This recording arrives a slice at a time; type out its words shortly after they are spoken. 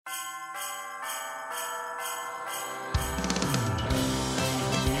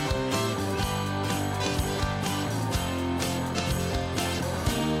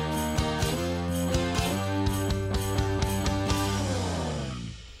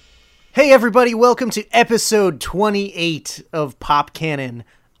Hey everybody, welcome to episode 28 of Pop Cannon.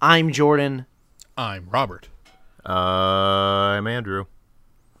 I'm Jordan. I'm Robert. I'm Andrew.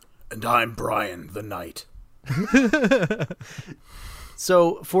 And I'm Brian the Knight.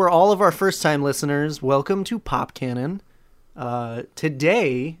 So, for all of our first-time listeners, welcome to Pop Cannon.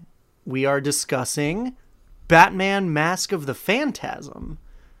 Today, we are discussing Batman Mask of the Phantasm.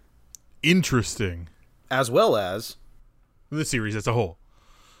 Interesting. As well as... The series as a whole.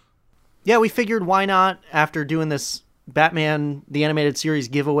 Yeah, we figured why not, after doing this Batman, the animated series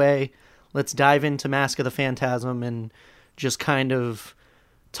giveaway, let's dive into Mask of the Phantasm and just kind of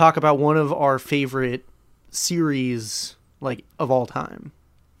talk about one of our favorite series, of all time.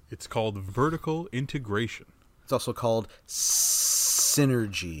 It's called vertical integration. It's also called Synergy.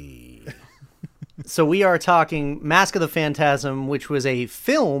 So we are talking Mask of the Phantasm, which was a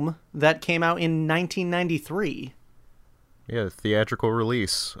film that came out in 1993. Yeah, theatrical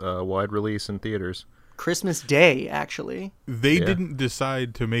release, wide release in theaters. Christmas Day, actually. They didn't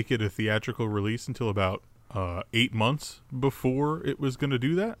decide to make it a theatrical release until about 8 months before it was going to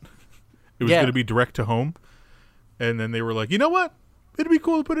do that. It was going to be direct to home. And then they were like, you know what? It'd be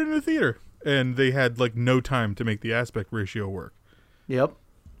cool to put it in a theater. And they had no time to make the aspect ratio work. Yep.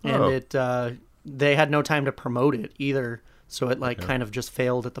 And they had no time to promote it either. So it kind of just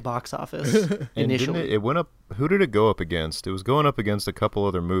failed at the box office initially. It went up. Who did it go up against? It was going up against a couple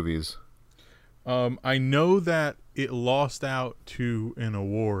other movies. I know that it lost out to an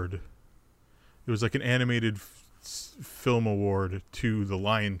award. It was an animated film award to The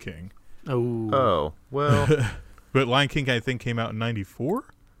Lion King. Oh, well. But Lion King, I think, came out in 94?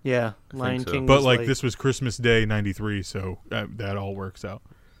 Yeah, Lion King But was this was Christmas Day 93, so that all works out.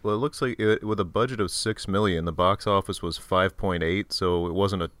 Well, it looks like with a budget of $6 million, the box office was 5.8, so it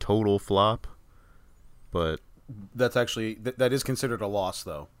wasn't a total flop. But That's actually... That is considered a loss,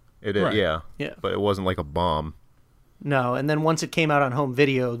 though. it is, Right. Yeah. But it wasn't like a bomb. No, and then once it came out on home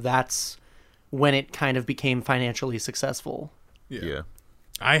video, that's when it kind of became financially successful. Yeah.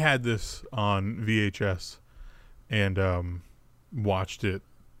 I had this on VHS and watched it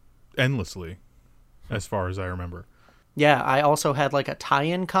endlessly, as far as I remember. Yeah, I also had a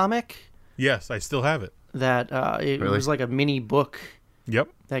tie-in comic Yes, I still have it. that it Really? was a mini book Yep,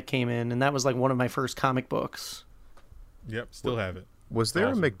 that came in, and that was one of my first comic books. still have it. Was there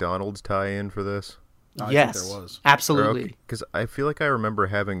Awesome. a McDonald's tie-in for this? I Yes, think there was. absolutely. Because I feel like I remember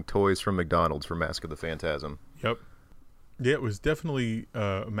having toys from McDonald's for Mask of the Phantasm. Yep. Yeah, it was definitely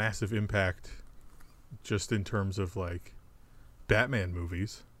a massive impact just in terms of Batman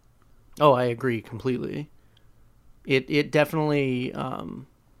movies. Oh, I agree completely. It definitely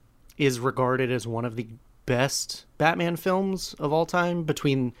is regarded as one of the best Batman films of all time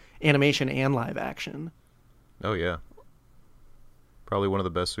between animation and live action. Oh, yeah. Probably one of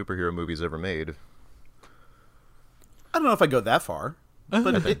the best superhero movies ever made. I don't know if I go that far.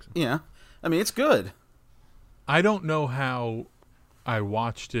 But it's good. I don't know how I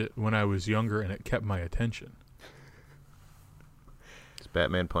watched it when I was younger and it kept my attention.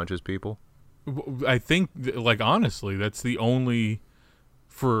 Batman punches people. I think, honestly, that's the only,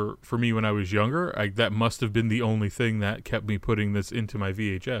 for me when I was younger, that must have been the only thing that kept me putting this into my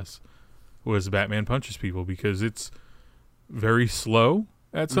VHS, was Batman punches people, because it's very slow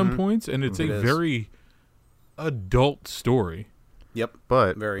at some points, and it's It a is. very adult story. Yep.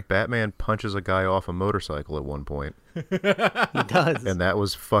 But Very. Batman punches a guy off a motorcycle at one point, He does. and that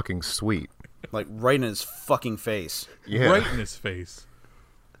was fucking sweet. Right in his fucking face. Yeah, Right in his face.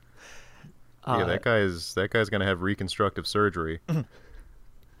 yeah. That guy's gonna have reconstructive surgery.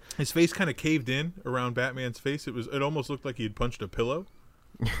 His face kind of caved in around Batman's face. It almost looked like he had punched a pillow.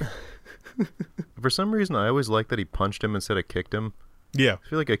 For some reason, I always liked that he punched him instead of kicked him. Yeah. I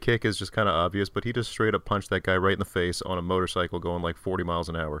feel like a kick is just kind of obvious, but he just straight up punched that guy right in the face on a motorcycle going 40 miles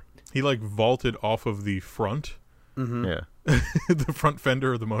an hour. He vaulted off of the front, Yeah. the front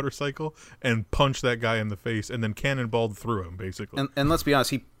fender of the motorcycle, and punched that guy in the face, and then cannonballed through him, basically. And let's be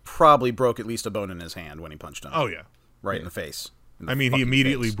honest, he probably broke at least a bone in his hand when he punched him. Oh, yeah. Right in the face. In the I mean, he fucking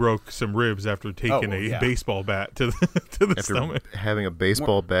immediately face. broke some ribs after taking a yeah. baseball bat to the After stomach. having a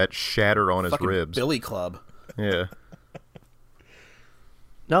baseball bat shatter on his Fucking ribs. Billy Club. Yeah.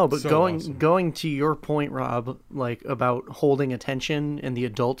 No, but So going awesome. going to your point, Rob, about holding attention and the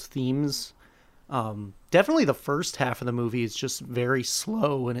adult themes, definitely the first half of the movie is just very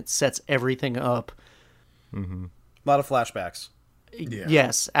slow and it sets everything up. A lot of flashbacks. Yeah.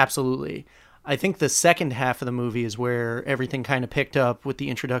 Yes, absolutely. I think the second half of the movie is where everything kind of picked up with the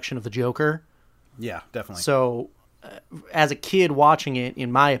introduction of the Joker. Yeah, definitely. So, as a kid watching it,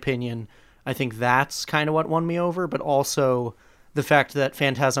 in my opinion, I think that's kind of what won me over, but also the fact that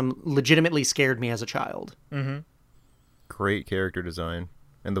Phantasm legitimately scared me as a child. Mm-hmm. Great character design.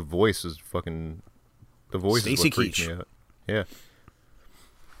 And the voice is fucking... The voice Stacy is what freaked Keach. me out. Yeah.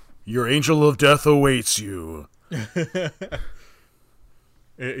 Your angel of death awaits you.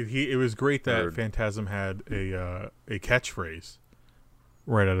 It was great that Word. Phantasm had a catchphrase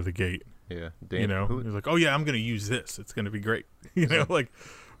right out of the gate. Yeah. You know, he was like, "Oh yeah, I'm going to use this. It's going to be great." You know, like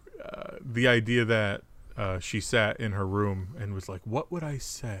the idea that she sat in her room and was like, "What would I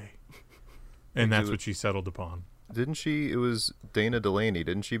say?" And that's what she settled upon. Didn't she? It was Dana Delaney.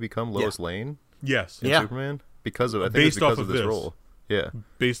 Didn't she become Lois Lane Yes. in Yeah. Superman? Because of, I think Based it was off because of of this this. role. Yeah.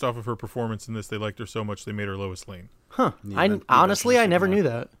 Based off of her performance in this, they liked her so much they made her Lois Lane. Huh. Yeah, Honestly, I that's never more. knew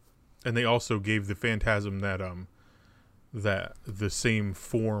that. And they also gave the Phantasm that the same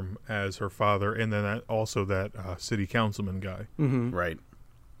form as her father, and then also that city councilman guy. Mm-hmm. Right.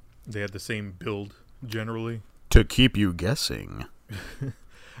 They had the same build generally. To keep you guessing.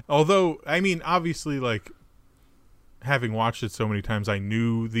 Although, I mean, obviously, like, having watched it so many times, I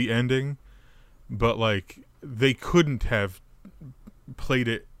knew the ending, but, like, they couldn't have played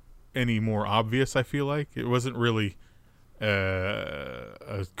it any more obvious, I feel like. It wasn't really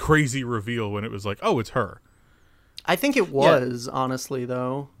a crazy reveal when it was like, oh, it's her. I think it was, honestly,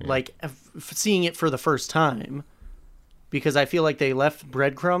 though. Yeah. Like, seeing it for the first time. Because I feel like they left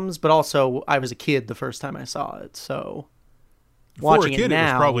breadcrumbs, but also I was a kid the first time I saw it, so... For Watching a kid, it now...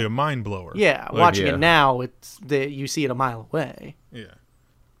 it was probably a mind blower. Yeah, Like, watching yeah. it now, you see it a mile away. Yeah.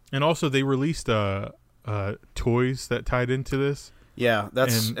 And also, they released toys that tied into this. Yeah,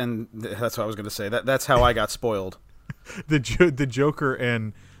 that's what I was going to say. That's how I got spoiled. The Joker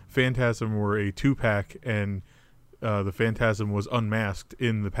and Phantasm were a 2-pack, and the Phantasm was unmasked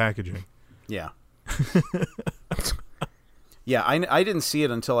in the packaging. Yeah. Yeah, I didn't see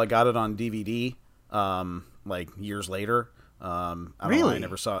it until I got it on DVD, like years later. I don't know, Really? I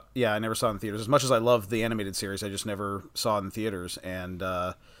never saw it. Yeah, I never saw it in theaters. As much as I love the animated series, I just never saw it in theaters. And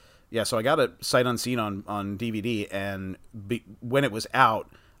yeah, so I got it sight unseen on DVD, and when it was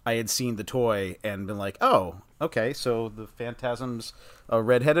out, I had seen the toy and been like, oh, okay, so the Phantasm's a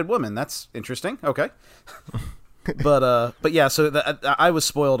redheaded woman. That's interesting. Okay. But yeah, so I was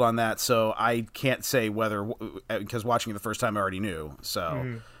spoiled on that, so I can't say whether, because watching it the first time I already knew.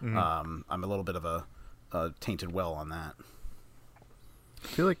 So I'm a little bit of a tainted well on that. I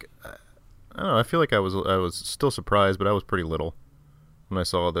feel like... I don't know. I feel like I was still surprised, but I was pretty little when I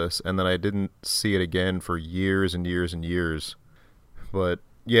saw this. And then I didn't see it again for years and years and years. But...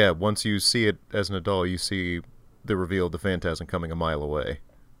 yeah, once you see it as an adult, you see the reveal of the Phantasm coming a mile away.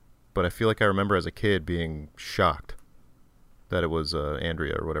 But I feel like I remember as a kid being shocked that it was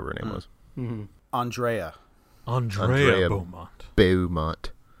Andrea or whatever her name was. Mm-hmm. Andrea. Andrea Beaumont.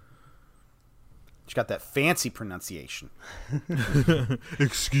 Beaumont. She got that fancy pronunciation.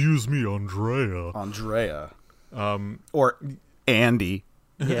 Excuse me, Andrea. Andrea. Or Andy,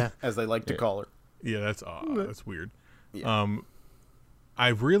 Yeah. as they like to call her. Yeah, that's weird. Yeah.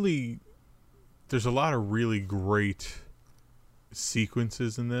 There's a lot of really great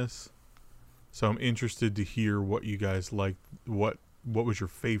sequences in this, so I'm interested to hear what you guys liked. What was your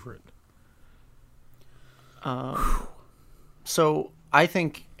favorite? So I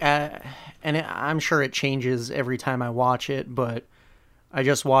think, I'm sure it changes every time I watch it, but I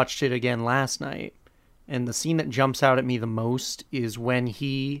just watched it again last night, and the scene that jumps out at me the most is when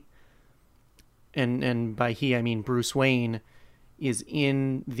he, and by he I mean Bruce Wayne, is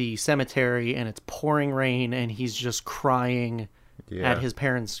in the cemetery and it's pouring rain and he's just crying at his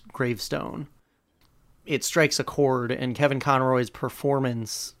parents' gravestone. It strikes a chord, and Kevin Conroy's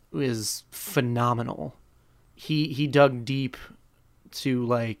performance is phenomenal. He dug deep to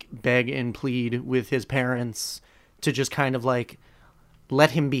like beg and plead with his parents to just kind of like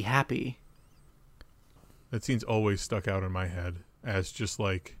let him be happy. That scene's always stuck out in my head as just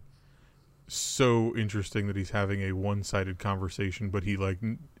like so interesting that he's having a one-sided conversation, but he like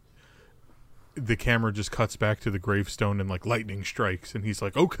the camera just cuts back to the gravestone and like lightning strikes and he's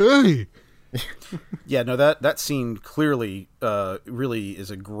like, okay. Yeah, no, that scene clearly really is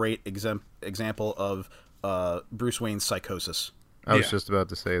a great example of Bruce Wayne's psychosis. I was Yeah. just about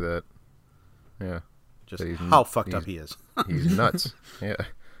to say that. Yeah. Just That he's how fucked up he is. He's nuts. Yeah.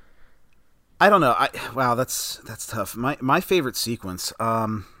 I don't know. Wow, that's tough. My favorite sequence.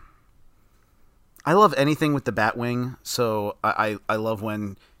 I love anything with the Batwing. So I love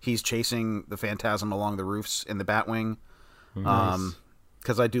when he's chasing the Phantasm along the roofs in the Batwing. Nice.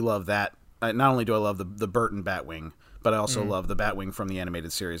 Because I do love that. Not only do I love the Burton Batwing, but I also love the Batwing from the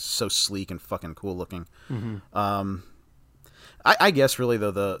animated series. So sleek and fucking cool looking. I guess really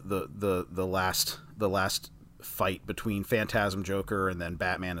though the last fight between Phantasm, Joker, and then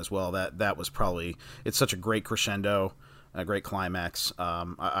Batman as well. That was probably, it's such a great crescendo, a great climax.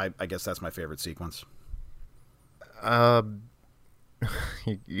 I guess that's my favorite sequence. You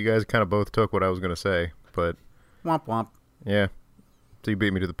guys kind of both took what I was going to say, but Womp womp. yeah, so you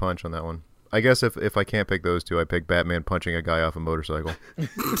beat me to the punch on that one. I guess if I can't pick those two, I pick Batman punching a guy off a motorcycle.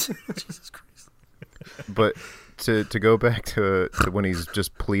 Jesus Christ. But to go back to when he's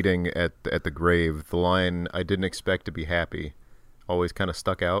just pleading at the grave, the line "I didn't expect to be happy" always kind of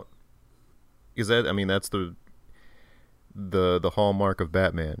stuck out. Is that? I mean, that's the hallmark of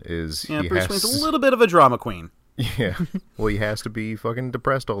Batman is Yeah, he Bruce has Wayne's a little bit of a drama queen. yeah. Well, he has to be fucking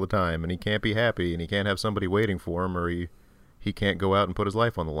depressed all the time, and he can't be happy, and he can't have somebody waiting for him, or he can't go out and put his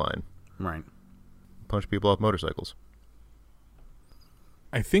life on the line. Right. Punch people off motorcycles.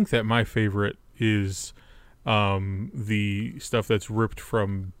 I think that my favorite is the stuff that's ripped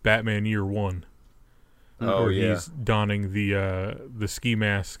from Batman Year One. Oh, where yeah. he's donning the ski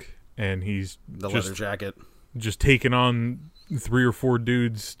mask and he's The just, leather jacket. just taking on 3 or 4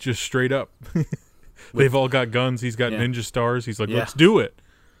 dudes just straight up. They've all got guns. He's got ninja stars. He's like, let's do it.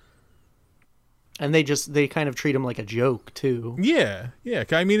 And they kind of treat him like a joke too. Yeah.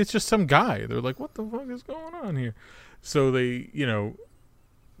 I mean, it's just some guy. They're like, what the fuck is going on here? So they,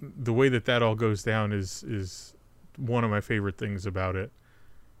 the way that all goes down is one of my favorite things about it.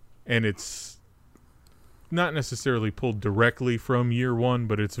 And it's not necessarily pulled directly from Year One,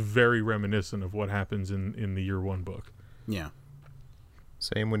 but it's very reminiscent of what happens in the Year One book. Yeah.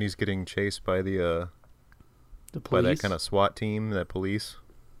 Same when he's getting chased by The by police. that kind of SWAT team, that police.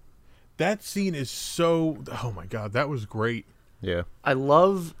 That scene is so... Oh, my God. That was great. Yeah. I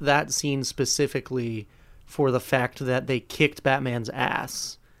love that scene specifically for the fact that they kicked Batman's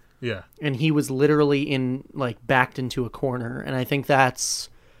ass. Yeah. And he was literally backed into a corner. And I think that's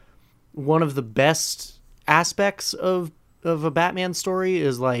one of the best aspects of a Batman story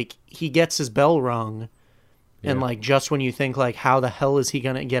is he gets his bell rung. Yeah. And just when you think how the hell is he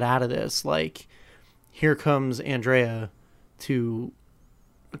going to get out of this? Here comes Andrea to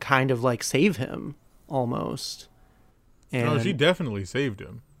kind of save him almost. And she definitely saved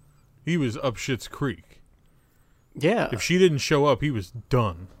him. He was up Schitt's Creek. yeah, If she didn't show up, he was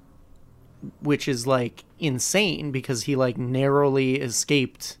done. which is insane because he narrowly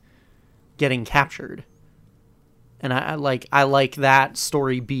escaped getting captured. And I like that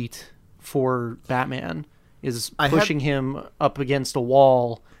story beat for Batman is pushing him up against a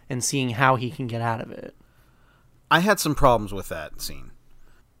wall and seeing how he can get out of it. I had some problems with that scene.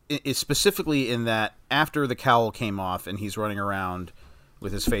 It's specifically in that after the cowl came off and he's running around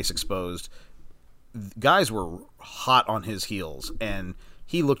with his face exposed, guys were hot on his heels, and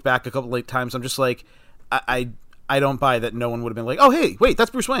he looked back a couple of times. I'm just like, I don't buy that no one would have been like, oh, hey, wait, that's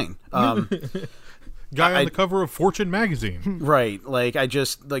Bruce Wayne. Guy on the cover of Fortune magazine. Right. I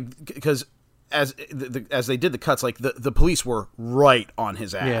just, because as they did the cuts, the police were right on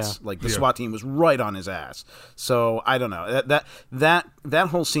his ass. Yeah. The SWAT team was right on his ass. So I don't know that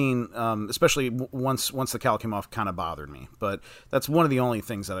whole scene, especially once the cowl came off, kind of bothered me. But that's one of the only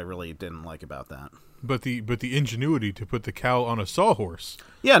things that I really didn't like about that. But the ingenuity to put the cowl on a sawhorse.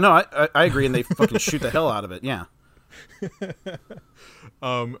 Yeah, no, I agree, and they fucking shoot the hell out of it. Yeah.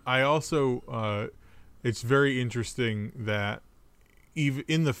 I also, it's very interesting that even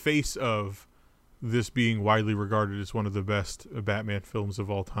in the face of this being widely regarded as one of the best Batman films of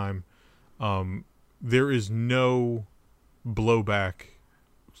all time, there is no blowback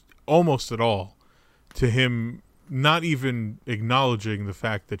almost at all to him not even acknowledging the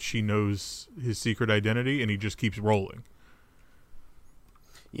fact that she knows his secret identity, and he just keeps rolling.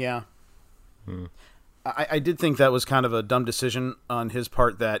 Yeah. I did think that was kind of a dumb decision on his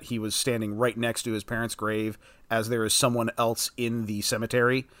part, that he was standing right next to his parents' grave as there is someone else in the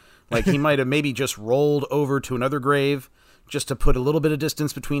cemetery. He might have maybe just rolled over to another grave just to put a little bit of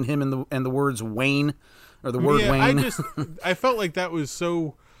distance between him and the words Wayne, or the word Wayne. I felt like that was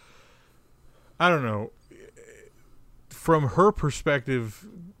so, I don't know. From her perspective,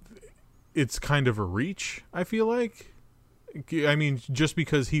 it's kind of a reach, I feel like. I mean, just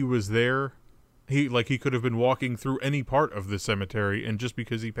because he was there, he could have been walking through any part of the cemetery, and just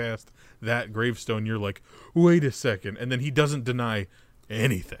because he passed that gravestone, you're like, wait a second. And then he doesn't deny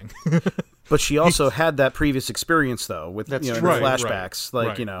anything. But she also had that previous experience, though, with That's the true. flashbacks.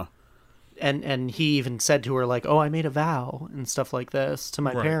 Right. And he even said to her oh, I made a vow and stuff like this to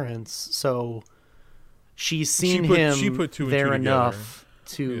my parents. So she's seen him she put two and there two enough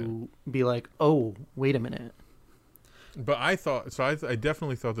to be like, oh, wait a minute. But I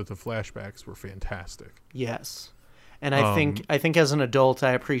definitely thought that the flashbacks were fantastic. Yes. And I think as an adult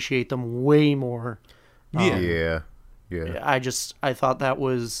I appreciate them way more Yeah. Yeah. I thought that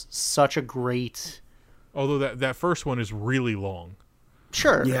was such a great. Although that first one is really long.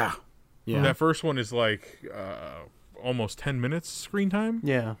 Sure. Yeah. That first one is like almost 10 minutes screen time.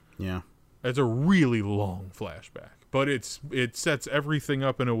 Yeah. Yeah. It's a really long flashback, but it sets everything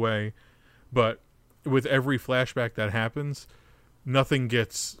up in a way. But with every flashback that happens, nothing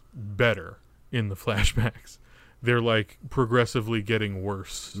gets better in the flashbacks. They're like progressively getting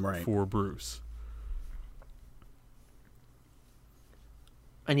worse for Bruce.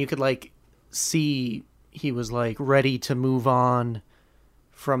 And you could like see he was like ready to move on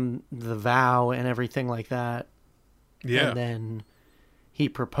from the vow and everything like that. Yeah. And then he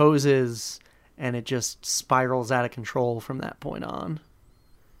proposes and it just spirals out of control from that point on.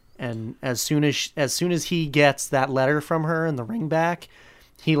 And as soon as he gets that letter from her and the ring back,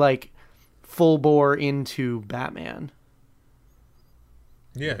 he like full bore into Batman.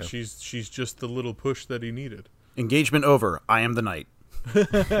 Yeah, she's just the little push that he needed. Engagement over. I am the knight.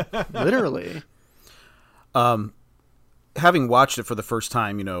 Literally. Having watched it for the first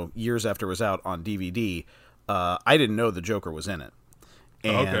time, years after it was out on DVD, I didn't know the Joker was in it.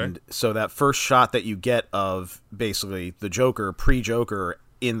 And so that first shot that you get of basically the Joker, pre-Joker,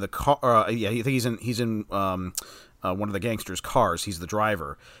 in the car, I think he's in one of the gangsters' cars. He's the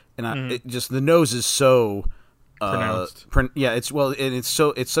driver, and just the nose is so pronounced.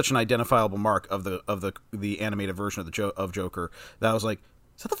 It's such an identifiable mark of the animated version of Joker that I was like,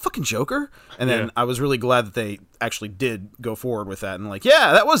 is that the fucking Joker? And then I was really glad that they actually did go forward with that and like,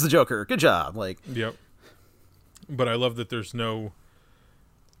 yeah, that was the Joker. Good job. Like, yep. But I love that there's no.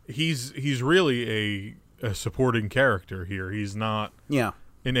 He's really a supporting character here. He's not. Yeah.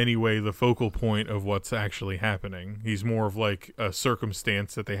 In any way the focal point of what's actually happening. He's more of like a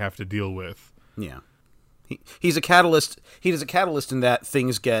circumstance that they have to deal with. Yeah. He's a catalyst. He is a catalyst in that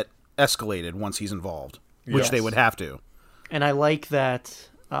things get escalated once he's involved, which they would have to. And I like that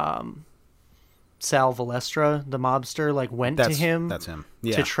Sal Valestra, the mobster, like went to him. That's him.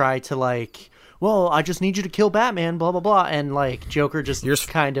 Yeah. To try to like, well, I just need you to kill Batman, blah, blah, blah. And like Joker just here's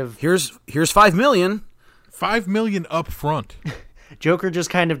 $5 million. $5 million up front. Joker just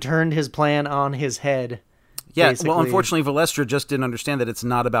kind of turned his plan on his head. Yeah, basically. well, unfortunately, Valestra just didn't understand that it's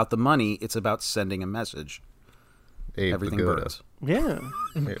not about the money; it's about sending a message. Everything burns. Yeah.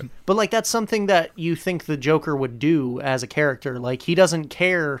 But like that's something that you think the Joker would do as a character. Like he doesn't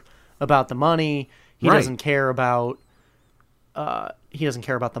care about the money. He doesn't care about. He doesn't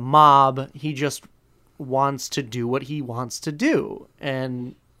care about the mob. He just wants to do what he wants to do,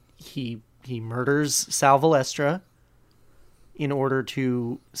 and he murders Sal Valestra in order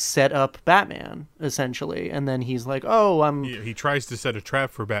to set up Batman, essentially. And then he's like, he tries to set a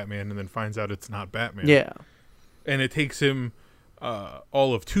trap for Batman and then finds out it's not Batman. Yeah. And it takes him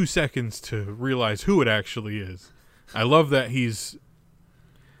all of 2 seconds to realize who it actually is. I love that he's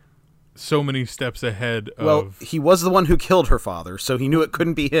so many steps ahead of... Well, he was the one who killed her father, so he knew it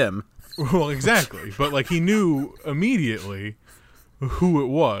couldn't be him. Well, exactly. But like he knew immediately who it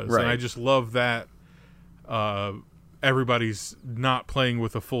was. Right. And I just love that... everybody's not playing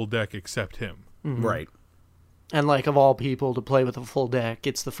with a full deck except him. Mm-hmm. Right. And like of all people to play with a full deck,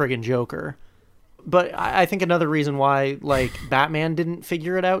 it's the friggin' Joker. But I think another reason why like Batman didn't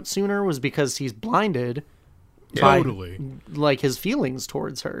figure it out sooner was because he's blinded by like his feelings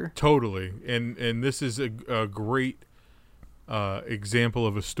towards her. Totally. And this is a great example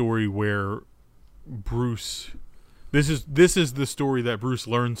of a story where Bruce this is the story that Bruce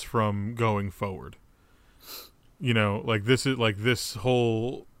learns from going forward. Like this is like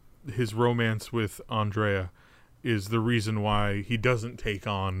his romance with Andrea is the reason why he doesn't take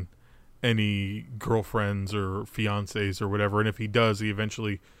on any girlfriends or fiancés or whatever. And if he does, he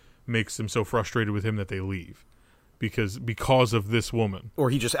eventually makes them so frustrated with him that they leave because of this woman.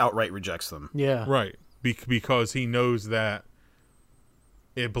 Or he just outright rejects them. Yeah. Right. Because he knows that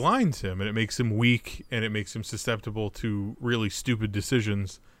it blinds him and it makes him weak and it makes him susceptible to really stupid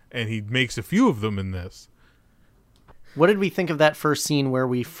decisions. And he makes a few of them in this. What did we think of that first scene where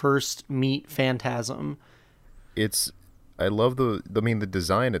we first meet Phantasm? I love the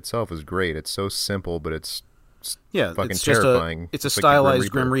design itself is great. It's so simple, but it's fucking it's terrifying. It's a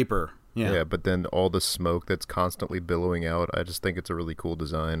stylized Grim Reaper. Yeah, but then all the smoke that's constantly billowing out, I just think it's a really cool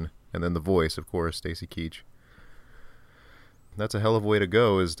design. And then the voice, of course, Stacy Keach. That's a hell of a way to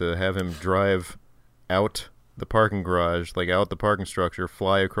go, is to have him drive out the parking garage, like out the parking structure,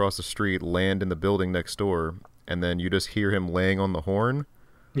 fly across the street, land in the building next door, and then you just hear him laying on the horn.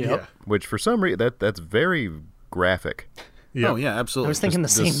 Yep. Yeah. Which for some reason that's very graphic. Yep. Oh yeah, absolutely. I was thinking the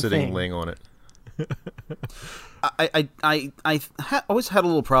same just sitting thing. laying on it. always had a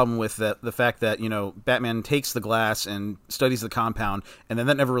little problem with the fact that, you know, Batman takes the glass and studies the compound, and then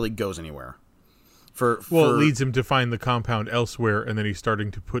that never really goes anywhere. It leads him to find the compound elsewhere, and then he's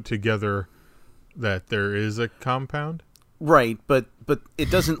starting to put together that there is a compound. Right, but it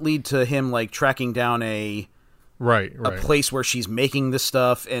doesn't lead to him like tracking down a place where she's making this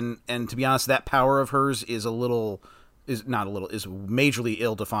stuff, and to be honest, that power of hers is majorly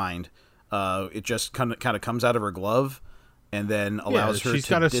ill defined. It just kind of comes out of her glove, and then allows her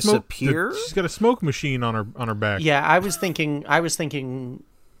to disappear. She's got a smoke machine on her back. Yeah, I was thinking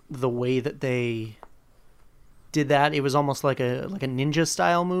the way that they did that, it was almost like a ninja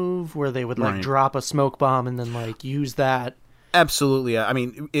style move where they would like drop a smoke bomb and then like use that. Absolutely. I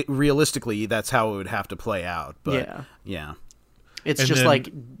mean, realistically, that's how it would have to play out. But yeah. It's just like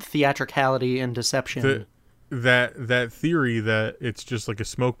theatricality and deception. That theory that it's just like a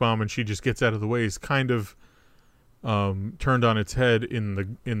smoke bomb and she just gets out of the way is kind of turned on its head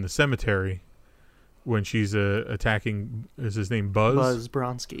in the cemetery when she's attacking. Is his name Buzz? Buzz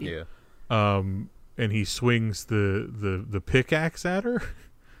Bronski. Yeah. And he swings the pickaxe at her,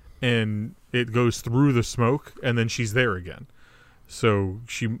 and it goes through the smoke, and then she's there again. So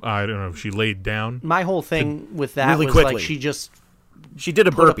she laid down. My whole thing with that really was quickly. Like she did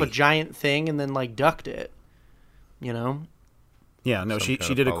a put burpee. up a giant thing and then like ducked it. You know? Yeah, no, she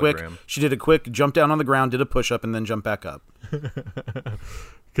did a quick jump down on the ground, did a push up, and then jump back up.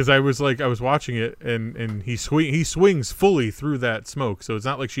 Because I was watching it, and he swings fully through that smoke, so it's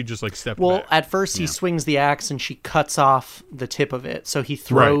not like she just like stepped back. At first he swings the axe and she cuts off the tip of it, so he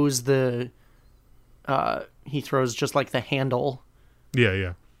throws he throws just like the handle.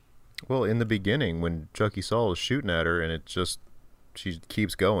 Yeah. Well, in the beginning when Chucky Saul is shooting at her, and she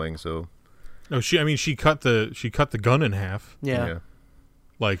keeps going, so. No, she cut the gun in half. Yeah.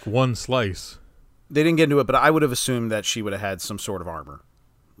 Like one slice. They didn't get into it, but I would have assumed that she would have had some sort of armor.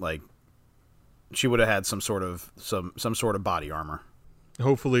 Like, she would have had some sort of body armor.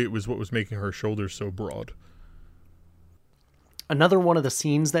 Hopefully it was what was making her shoulders so broad. Another one of the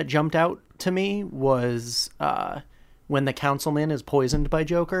scenes that jumped out to me was when the councilman is poisoned by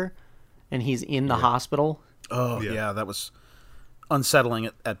Joker and he's in the hospital. Oh, yeah, that was unsettling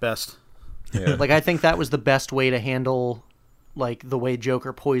at best. Yeah. Like, I think that was the best way to handle, like, the way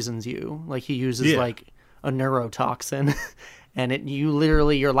Joker poisons you. Like, he uses, like, a neurotoxin, and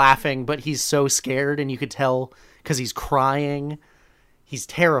you're laughing, but he's so scared, and you could tell, because he's crying, he's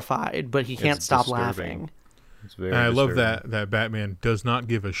terrified, but he can't stop laughing. It's very and I disturbing. love that Batman does not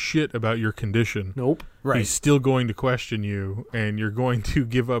give a shit about your condition. Nope. Right. He's still going to question you, and you're going to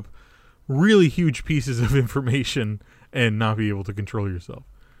give up really huge pieces of information and not be able to control yourself.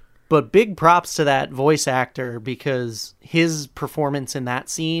 But big props to that voice actor, because his performance in that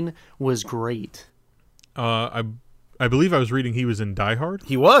scene was great. I believe I was reading he was in Die Hard.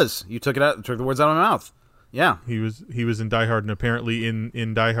 He was. You took the words out of my mouth. Yeah. He was in Die Hard, and apparently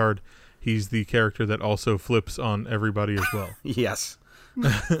in Die Hard, he's the character that also flips on everybody as well. Yes.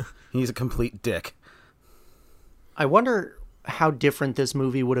 He's a complete dick. I wonder how different this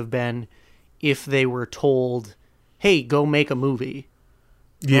movie would have been if they were told, hey, go make a movie.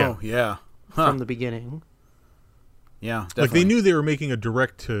 Yeah. Oh, yeah. From the beginning. Yeah, definitely. Like they knew they were making a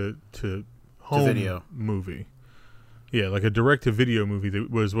direct to home video movie. Yeah, like a direct to video movie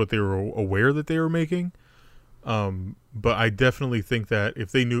that was what they were aware that they were making. But I definitely think that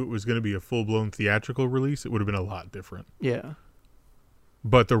if they knew it was going to be a full blown theatrical release, it would have been a lot different. Yeah.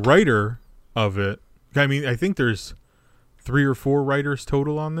 But the writer of it, I mean, I think there's 3 or 4 writers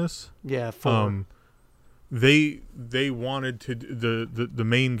total on this. Yeah, 4. They wanted to the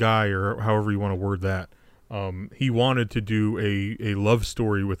main guy, or however you want to word that. He wanted to do a love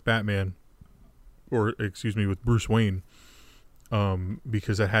story with Batman, with Bruce Wayne,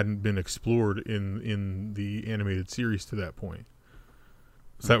 because it hadn't been explored in the animated series to that point.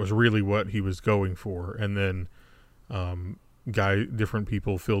 So that was really what he was going for, and then different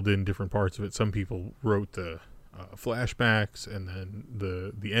people filled in different parts of it. Some people wrote the flashbacks, and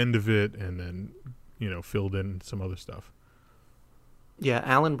then the end of it, and then filled in some other stuff. Yeah,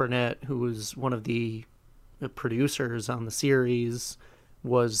 Alan Burnett, who was one of the producers on the series,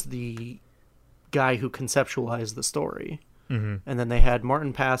 was the guy who conceptualized the story. Mm-hmm. And then they had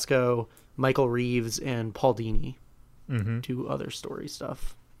Martin Pasco, Michael Reeves, and Paul Dini do other story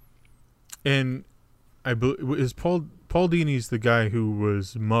stuff. And I believe is Paul Dini's the guy who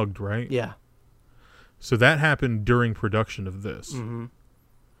was mugged, right? Yeah. So that happened during production of this.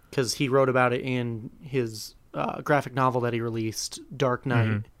 Because he wrote about it in his graphic novel that he released, Dark Knight.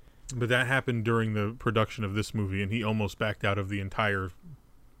 Mm-hmm. But that happened during the production of this movie, and he almost backed out of the entire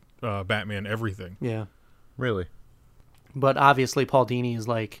Batman everything. Yeah. Really? But obviously Paul Dini is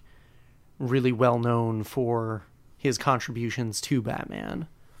like really well known for his contributions to Batman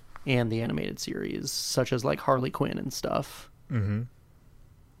and the animated series, such as like Harley Quinn and stuff. Mm-hmm.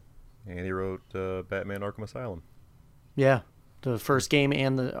 And he wrote Batman Arkham Asylum. Yeah. The first game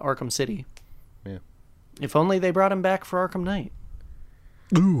and the Arkham City. Yeah. If only they brought him back for Arkham Knight.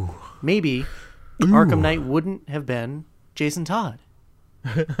 Ooh. Maybe Arkham Knight wouldn't have been Jason Todd.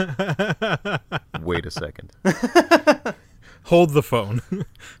 Wait a second. Hold the phone.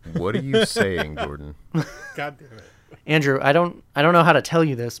 What are you saying, Jordan? God damn it. Andrew, I don't know how to tell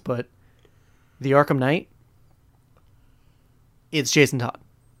you this, but the Arkham Knight, it's Jason Todd.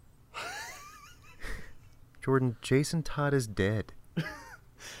 Jordan, Jason Todd is dead.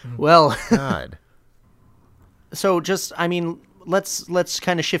 Well, God. so just, I mean, let's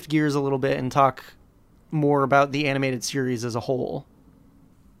kind of shift gears a little bit and talk more about the animated series as a whole.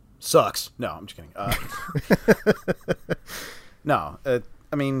 Sucks. No, I'm just kidding. No, I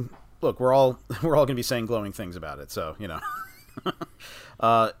mean, look, we're all going to be saying glowing things about it, so you know,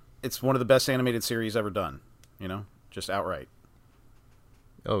 it's one of the best animated series ever done. You know, just outright.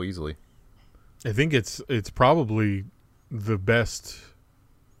 Oh, easily. I think it's probably the best,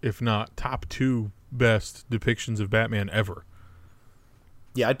 if not top 2 best depictions of Batman ever.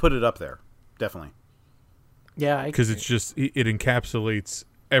 Yeah, I'd put it up there, definitely. Yeah, Because it's just, it encapsulates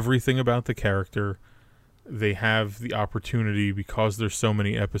everything about the character. They have the opportunity, because there's so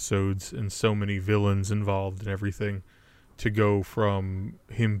many episodes and so many villains involved and everything, to go from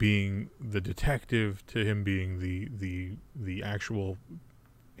him being the detective to him being the actual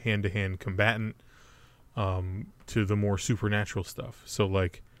hand-to-hand combatant, to the more supernatural stuff. So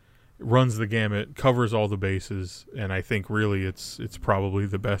like, it runs the gamut, covers all the bases, and I think really it's probably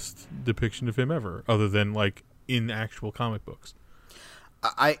the best depiction of him ever, other than like in actual comic books.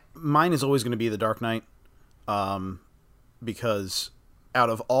 Mine is always going to be The Dark Knight, because out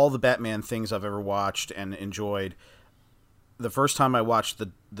of all the Batman things I've ever watched and enjoyed, the first time I watched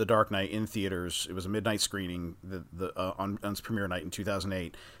the Dark Knight in theaters, it was a midnight screening on its premiere night in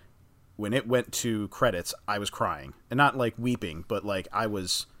 2008. When it went to credits, I was crying, and not like weeping, but like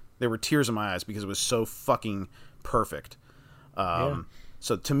there were tears in my eyes because it was so fucking perfect.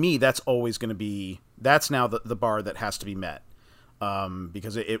 So to me, that's always going to be, that's now the bar that has to be met.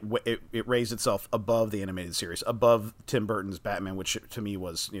 Because it raised itself above the animated series, above Tim Burton's Batman, which to me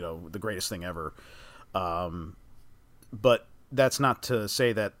was, you know, the greatest thing ever. But that's not to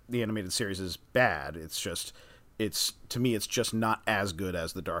say that the animated series is bad. It's just, to me, it's just not as good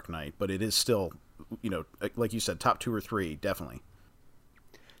as The Dark Knight, but it is still, you know, like you said, top 2 or 3, definitely.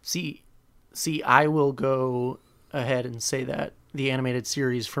 See, I will go ahead and say that the animated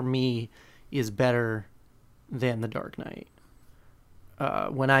series for me is better than The Dark Knight.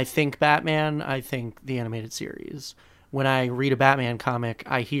 When I think Batman, I think the animated series. When I read a Batman comic,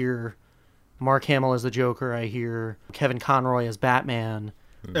 I hear Mark Hamill as the Joker. I hear Kevin Conroy as Batman.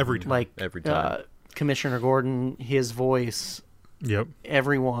 Every time. Like Every time. Commissioner Gordon, his voice. Yep.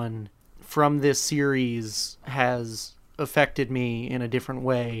 Everyone from this series has affected me in a different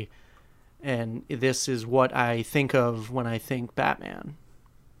way, and this is what I think of when I think Batman.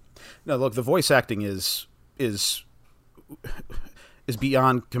 No, look, the voice acting is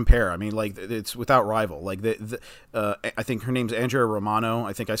beyond compare. I mean, like, it's without rival. Like, I think her name's Andrea Romano.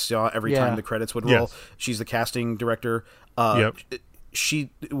 I think I saw every time the credits would roll. Yes. She's the casting director. Yep.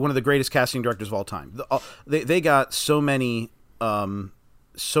 She one of the greatest casting directors of all time. They got so many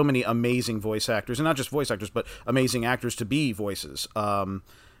amazing voice actors, and not just voice actors, but amazing actors to be voices, to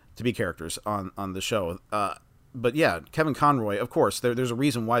be characters on the show. But yeah, Kevin Conroy, of course, there's a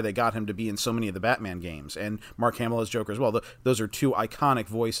reason why they got him to be in so many of the Batman games, and Mark Hamill as Joker as well. Those are 2 iconic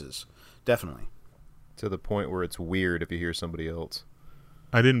voices, definitely. To the point where it's weird if you hear somebody else.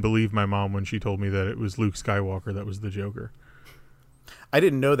 I didn't believe my mom when she told me that it was Luke Skywalker that was the Joker. I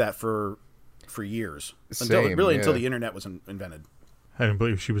didn't know that for years. Until the internet was invented. I didn't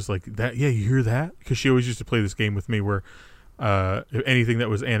believe she was like that. Yeah, you hear that? Because she always used to play this game with me where anything that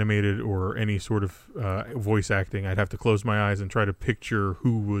was animated or any sort of voice acting, I'd have to close my eyes and try to picture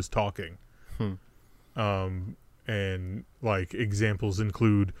who was talking. And like examples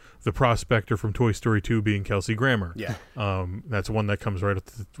include the prospector from Toy Story 2 being Kelsey Grammer. Yeah. That's one that comes right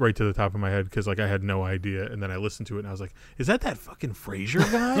to the top of my head because like I had no idea, and then I listened to it and I was like, "Is that fucking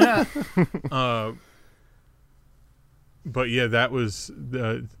Frasier guy?" Yeah. But yeah, that was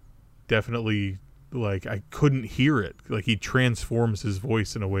definitely, like, I couldn't hear it. Like, he transforms his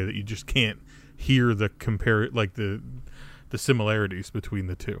voice in a way that you just can't hear the similarities between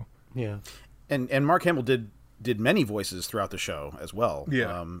the two. Yeah. And Mark Hamill did did many voices throughout the show as well.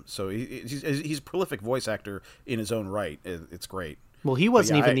 Yeah. So he's a prolific voice actor in his own right. It's great. Well, he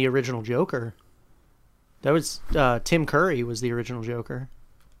wasn't even the original Joker. That was Tim Curry was the original Joker.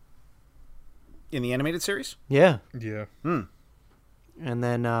 In the animated series? Yeah. Yeah. And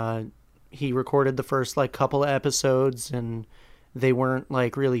then he recorded the first like couple of episodes, and they weren't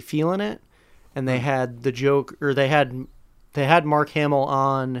like really feeling it. And they had they had Mark Hamill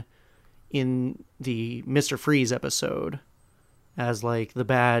on in the Mr. Freeze episode as like the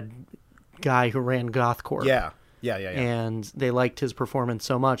bad guy who ran GothCorp. Yeah. And they liked his performance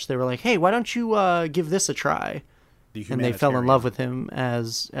so much, they were like, "Hey, why don't you give this a try?" And they fell in love with him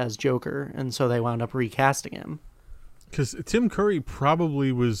as Joker, and so they wound up recasting him. Because Tim Curry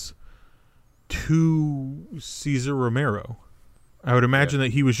probably was too Cesar Romero. I would imagine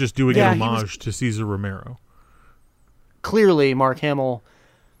that he was just doing an homage to Cesar Romero. Clearly, Mark Hamill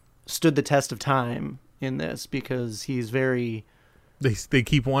stood the test of time in this because he's very... They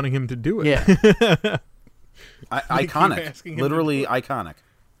keep wanting him to do it. Yeah. Iconic. Literally iconic.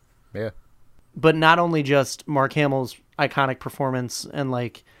 Yeah. But not only just Mark Hamill's iconic performance and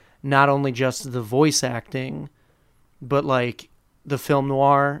like not only just the voice acting, but like the film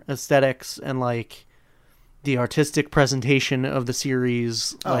noir aesthetics and like the artistic presentation of the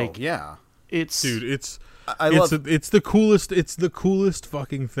series. Like, yeah. It's it's the coolest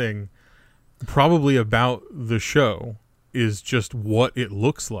fucking thing probably about the show is just what it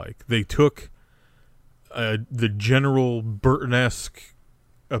looks like. They took the general Burton-esque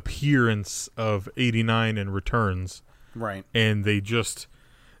appearance of 89 and Returns, right, and they just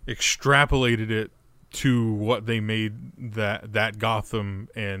extrapolated it to what they made that Gotham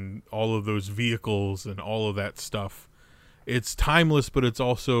and all of those vehicles and all of that stuff. It's timeless, but it's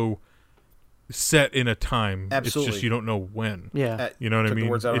also set in a time. Absolutely. It's just you don't know when. Yeah. You know what I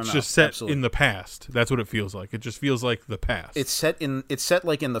mean? It's just set in the past. That's what it feels like. It just feels like the past. It's set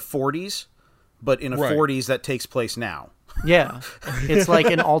like in the 40s, but in a 40s that takes place now. Yeah. It's like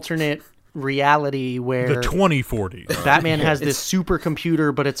an alternate reality where the 2040s. Batman has this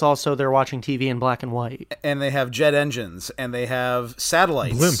supercomputer, but it's also they're watching TV in black and white. And they have jet engines, and they have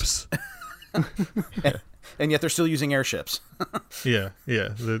satellites. Blimps. And yet they're still using airships. Yeah.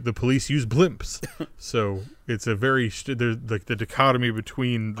 The police use blimps. So it's a very like the dichotomy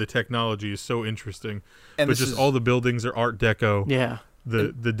between the technology is so interesting. And but just all the buildings are Art Deco. Yeah.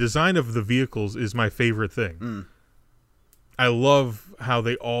 The design of the vehicles is my favorite thing. I love how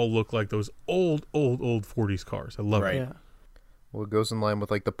they all look like those old 40s cars. I love it. Yeah. Well, it goes in line with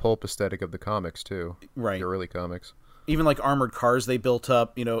like the pulp aesthetic of the comics too. Right. The early comics. Even like armored cars they built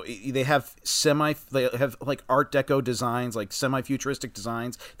up, you know, they have like Art Deco designs, like semi-futuristic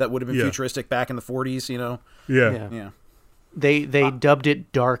designs that would have been futuristic back in the 40s, you know. Yeah. They dubbed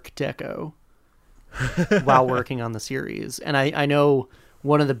it Dark Deco while working on the series. And I know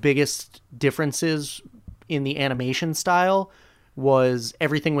one of the biggest differences in the animation style was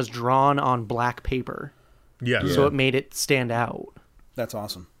everything was drawn on black paper. Yeah. So it made it stand out. That's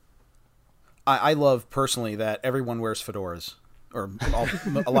awesome. I love personally that everyone wears fedoras, or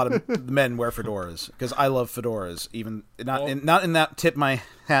a lot of men wear fedoras, because I love fedoras. Even not in that tip my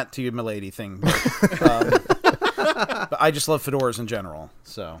hat to you, milady thing, but I just love fedoras in general.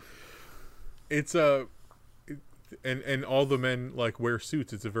 So it's and all the men like wear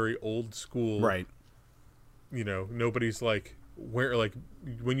suits. It's a very old school, right? You know, nobody's like like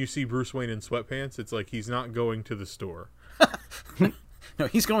when you see Bruce Wayne in sweatpants, it's like he's not going to the store. No,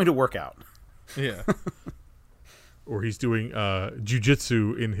 he's going to work out. Yeah. Or he's doing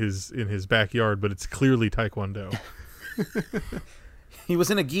jiu-jitsu in his backyard, but it's clearly taekwondo. He was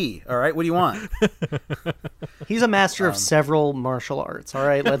in a gi, all right? What do you want? He's a master of several martial arts, all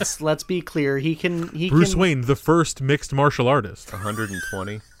right? Let's be clear. Bruce Wayne, the first mixed martial artist.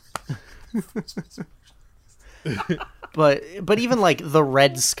 120. But even like the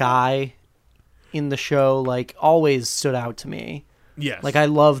red sky in the show like always stood out to me. Yes. Like I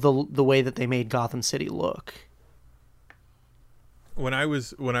love the way that they made Gotham City look. When I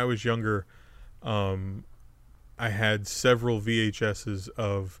was younger, I had several VHSs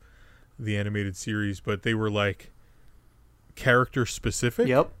of the animated series, but they were like character specific.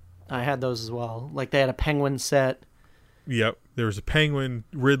 Yep. I had those as well. Like they had a Penguin set. Yep. There was a Penguin,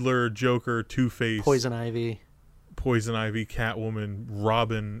 Riddler, Joker, Two-Face, Poison Ivy, Catwoman,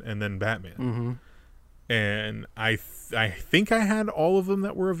 Robin, and then Batman. Mm-hmm. And I think I had all of them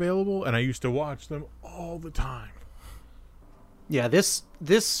that were available, and I used to watch them all the time. Yeah,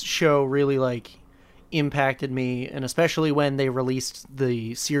 this show really like impacted me, and especially when they released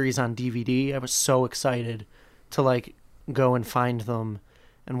the series on DVD, I was so excited to like go and find them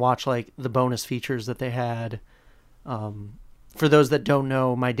and watch like the bonus features that they had. For those that don't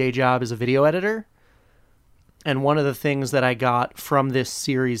know, my day job is a video editor. And one of the things that I got from this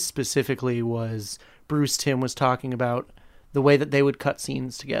series specifically was Bruce Timm was talking about the way that they would cut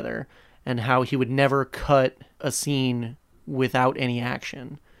scenes together and how he would never cut a scene without any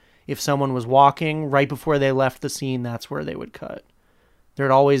action. If someone was walking right before they left the scene, that's where they would cut. There'd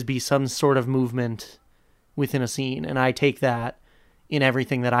always be some sort of movement within a scene, and I take that in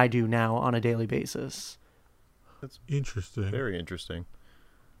everything that I do now on a daily basis. That's interesting. Very interesting.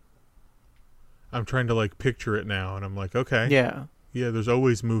 I'm trying to like picture it now, and I'm like, okay, Yeah. there's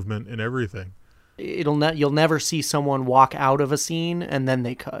always movement in everything. You'll never see someone walk out of a scene and then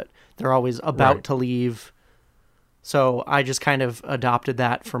they cut. They're always about to leave. So I just kind of adopted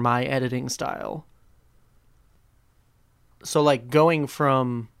that for my editing style. So like going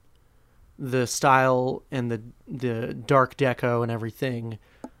from the style and the dark deco and everything,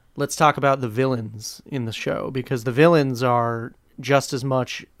 let's talk about the villains in the show, because the villains are just as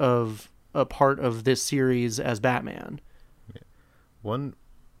much of a part of this series as Batman.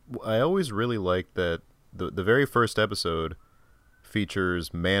 I always really liked that the very first episode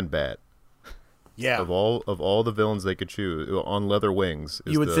features Man-Bat. Yeah. Of all the villains they could choose, on Leather Wings.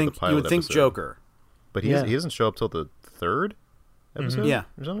 Is You would the think pilot episode. Joker. But Yeah. he doesn't show up till the third episode. Yeah.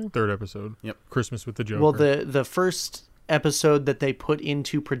 Or something. Third episode. Yep. Christmas with the Joker. Well, the first episode that they put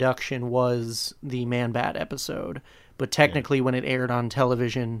into production was the Man-Bat episode, but technically when it aired on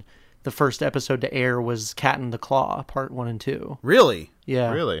television, the first episode to air was Cat and the Claw, part 1 and 2. Really?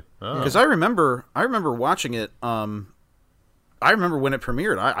 Yeah. Really? Oh. Because I remember watching it. I remember when it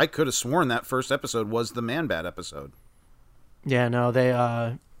premiered. I could have sworn that first episode was the Man-Bat episode. Yeah, no, they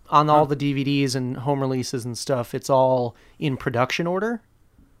on all the DVDs and home releases and stuff, it's all in production order.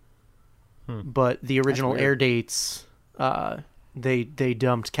 But the original air dates, they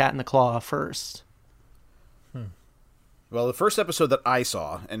dumped Cat and the Claw first. Well, the first episode that I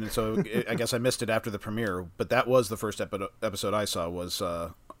saw, and so I guess I missed it after the premiere, but that was the first episode I saw was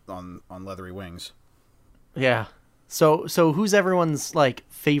on Leathery Wings. Yeah. So who's everyone's like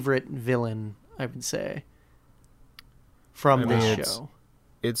favorite villain, I would say, from this show?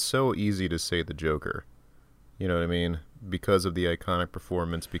 It's so easy to say the Joker. You know what I mean? Because of the iconic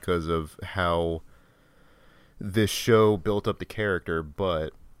performance, because of how this show built up the character,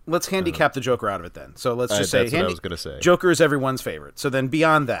 but Let's handicap the Joker out of it then. So let's just say, that's what I was gonna say. Joker is everyone's favorite. So then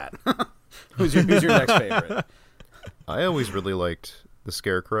beyond that, who's your next favorite? I always really liked the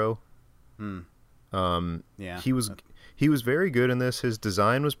Scarecrow. Yeah, He was very good in this. His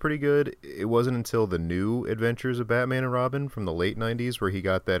design was pretty good. It wasn't until the new Adventures of Batman and Robin from the late 90s where he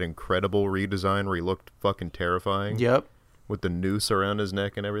got that incredible redesign where he looked fucking terrifying. Yep. With the noose around his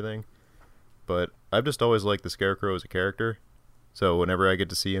neck and everything. But I've just always liked the Scarecrow as a character. So whenever I get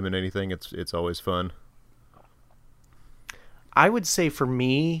to see him in anything, it's always fun. I would say for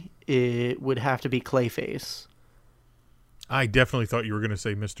me, it would have to be Clayface. I definitely thought you were going to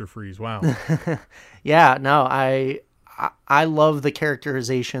say Mr. Freeze. Wow. Yeah, no, I love the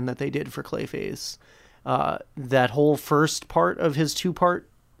characterization that they did for Clayface. That whole first part of his 2-part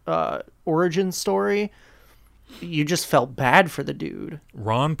origin story, you just felt bad for the dude.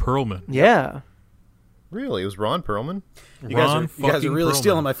 Ron Perlman. Yeah. Really? It was Ron Perlman? you guys are really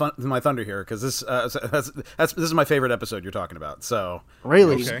stealing my thunder here because this is my favorite episode you're talking about. So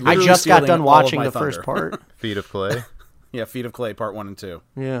Really? Okay. I just got done all of watching my the first thunder. part. Feet of Clay? Yeah, Feet of Clay, part 1 and 2,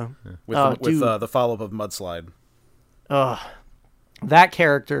 Yeah. with Dude. the follow up of Mudslide. That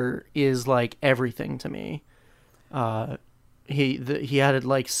character is like everything to me. He had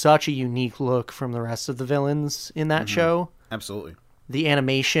like such a unique look from the rest of the villains in that show. Absolutely. The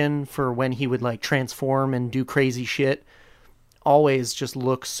animation for when he would like transform and do crazy shit always just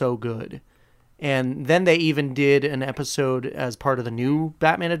looks so good. And then they even did an episode as part of the new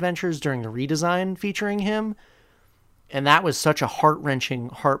Batman Adventures during the redesign featuring him. And that was such a heart-wrenching,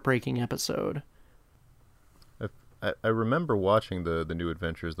 heartbreaking episode. I remember watching the new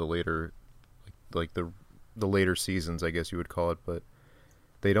Adventures, the later, like the later seasons, I guess you would call it, but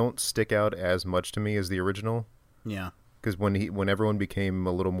they don't stick out as much to me as the original. Yeah. Because when everyone became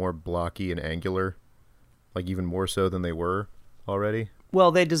a little more blocky and angular, like even more so than they were already.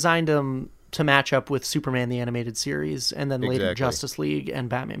 Well, they designed him to match up with Superman the Animated Series, and then later Exactly. Justice League and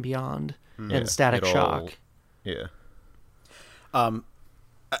Batman Beyond Yeah, and Static it all- Shock. Yeah. I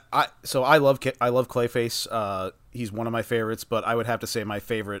love Clayface. He's one of my favorites, but I would have to say my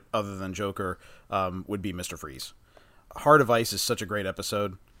favorite, other than Joker, would be Mr. Freeze. Heart of Ice is such a great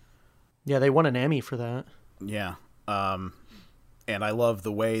episode. Yeah, they won an Emmy for that. Yeah. And I love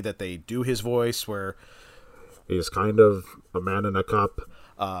the way that they do his voice, where he's kind of a man in a cup.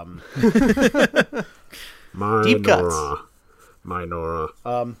 My Deep cuts. Nora. My Nora.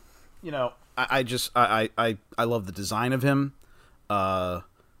 You know, I just I love the design of him. I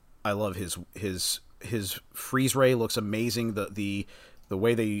love his freeze ray looks amazing. The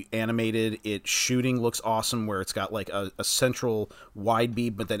way they animated it, shooting looks awesome. Where it's got like a central wide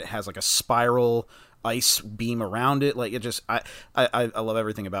beam, but then it has like a spiral ice beam around it. Like it just I love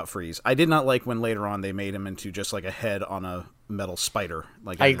everything about Freeze. I did not like when later on they made him into just like a head on a metal spider.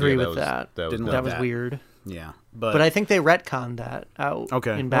 Like I agree that with was- that. that was Didn't dumb. That was that. weird. Yeah, But I think they retconned that out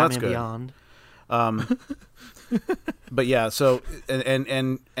Okay, in well, that's Batman good. Beyond. But yeah, so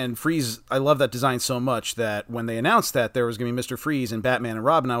and Freeze, I love that design so much that when they announced that there was going to be Mr. Freeze and Batman and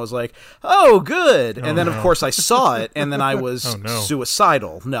Robin, I was like, "Oh, good!" And then of course I saw it, and then I was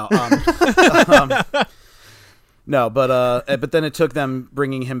suicidal. No, no, but then it took them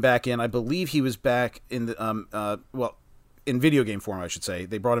bringing him back in. I believe he was back in the in video game form, I should say.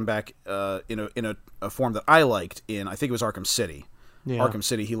 They brought him back in a form that I liked in. I think it was Arkham City. Yeah. Arkham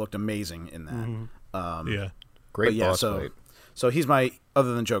City, he looked amazing in that. Yeah. Great But yeah, boss fight. so he's my,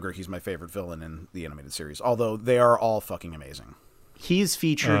 other than Joker, he's my favorite villain in the animated series. Although they are all fucking amazing. He's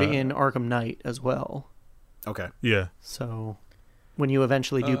featured in Arkham Knight as well. Okay, Yeah. So when you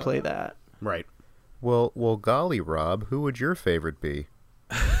eventually do play that, right. Well, golly, Rob, who would your favorite be?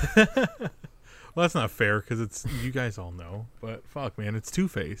 Well, that's not fair because it's you guys all know, but fuck, man, it's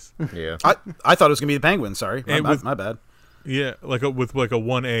Two-Face. Yeah. I thought it was gonna be the Penguin. Sorry, And my bad. Yeah, with a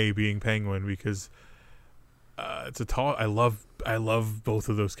 1A being Penguin because it's a tall. I love both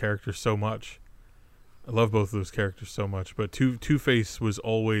of those characters so much. But Two-Face was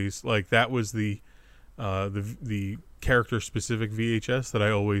always like that was the character specific VHS that I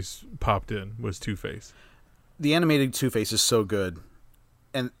always popped in was Two-Face. The animated Two-Face is so good,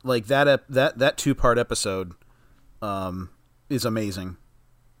 and like that 2-part episode, is amazing.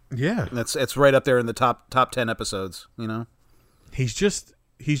 Yeah, It's right up there in the top 10 episodes. You know. he's just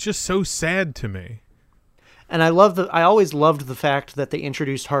so sad to me. and I always loved the fact that they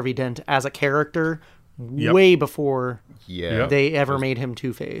introduced Harvey Dent as a character Yep. way before Yeah. Yep. they ever made him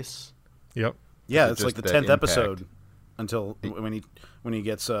Two-Face. Yep. Yeah, Is it it's like the just 10th that impact? episode until when he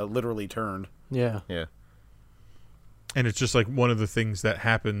gets literally turned. Yeah. Yeah. And it's just like one of the things that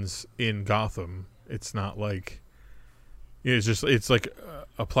happens in Gotham. It's not like it's like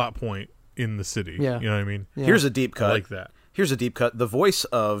a plot point in the city. Yeah. You know what I mean? Yeah. Here's a deep I cut. like that. Here's a deep cut. The voice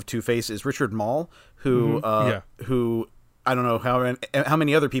of Two-Face is Richard Mall, who who I don't know how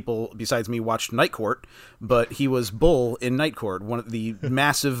many other people besides me watched Night Court, but he was Bull in Night Court, one of the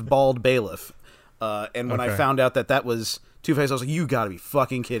massive bald bailiff. And when I Okay. found out that was Two-Face, I was like, "You got to be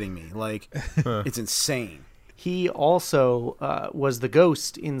fucking kidding me!" Like, it's insane. He also was the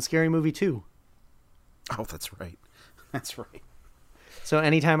ghost in Scary Movie 2. Oh, that's right. That's right. So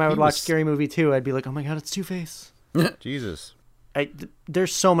anytime I would He watch was- Scary Movie 2, I'd be like, oh my god, it's Two-Face. Jesus.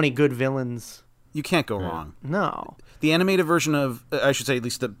 There's so many good villains. You can't go wrong. No. The animated version of, I should say, at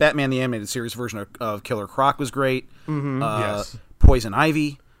least the Batman the Animated Series version of Killer Croc was great. Yes. Poison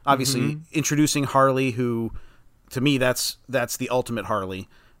Ivy, obviously introducing Harley, who, to me, that's the ultimate Harley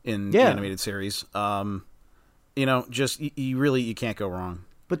in the Yeah. animated series. You know, just you can't go wrong.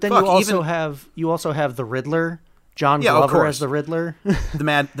 But then Fuck, you also have the Riddler, John Yeah, of Glover course. as the Riddler. the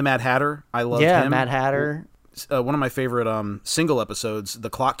Mad Hatter. I love yeah, him. Mad Hatter. One of my favorite single episodes, The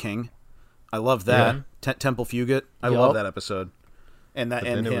Clock King. I love that. Temple Fugit. I Yup. love that episode. And that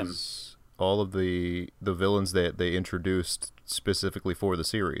But and then it him. was all of the villains that they introduced specifically for the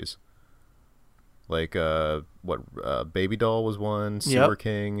series. Like Baby Doll was one, Sewer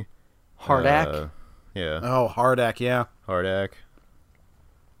King, Hardak. yeah, Oh, Hardak, yeah. Hardak.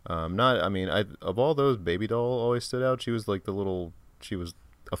 Of all those, Baby Doll always stood out. She was like she was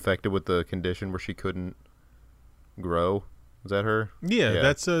affected with the condition where she couldn't grow. Was that her? Yeah, Yeah.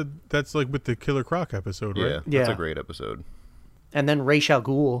 that's like with the Killer Croc episode, Yeah, right? that's Yeah. a great episode. And then Ra's al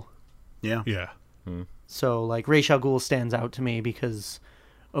Ghul. Yeah. Yeah. So like Ra's al Ghul stands out to me because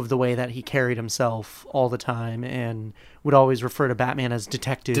of the way that he carried himself all the time and would always refer to Batman as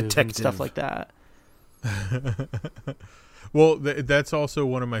detective. And Detective. stuff like that. Well, that's also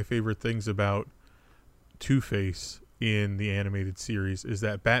one of my favorite things about Two-Face in the animated series is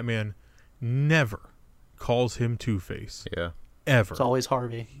that Batman never calls him Two-Face. Yeah, Ever. It's always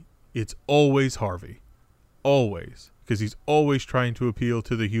Harvey. It's always Harvey. Always. Because he's always trying to appeal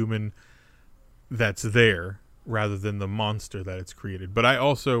to the human that's there rather than the monster that it's created. But I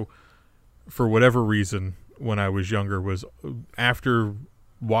also, for whatever reason, when I was younger, was after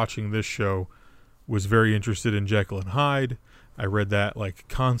watching this show, was very interested in Jekyll and Hyde. I read that like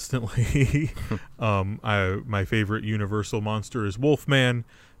constantly. My favorite Universal monster is Wolfman.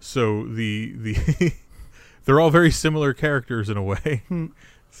 So the they're all very similar characters in a way.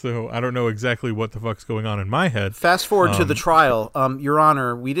 So I don't know exactly what the fuck's going on in my head. Fast forward to the trial. Your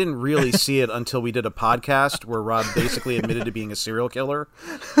Honor, we didn't really see it until we did a podcast where Rob basically admitted to being a serial killer.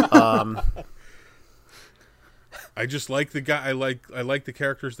 I just like the guy. I like the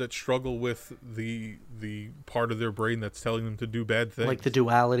characters that struggle with the part of their brain that's telling them to do bad things. Like the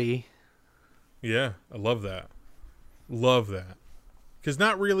duality. Yeah, I love that. Love that. Because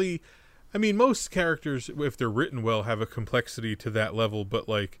not really... I mean, most characters, if they're written well, have a complexity to that level, but,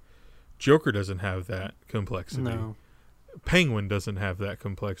 like, Joker doesn't have that complexity. No. Penguin doesn't have that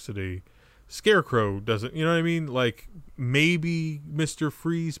complexity. Scarecrow doesn't, you know what I mean? Like, maybe Mr.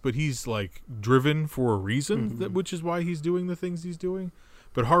 Freeze, but he's, like, driven for a reason, which is why he's doing the things he's doing.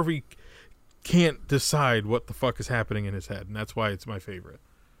 But Harvey can't decide what the fuck is happening in his head, and that's why it's my favorite.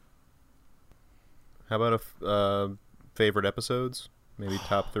 How about favorite episodes? Maybe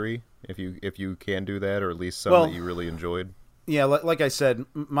top 3, if you can do that, or at least some that you really enjoyed. Yeah, like I said,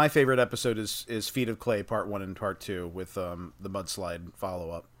 my favorite episode is Feet of Clay Part 1 and Part 2 with the mudslide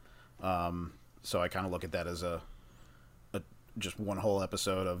follow up. So I kind of look at that as a just one whole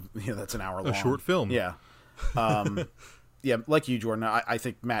episode of that's an hour long. A short film. Yeah. Yeah, like you, Jordan. I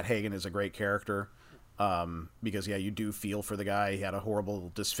think Matt Hagen is a great character because you do feel for the guy. He had a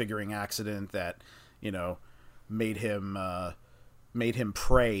horrible disfiguring accident that made him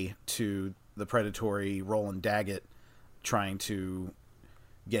prey to the predatory Roland Daggett trying to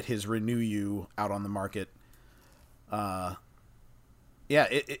get his Renew You out on the market.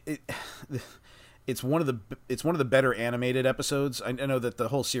 It's one of the better animated episodes. I know that the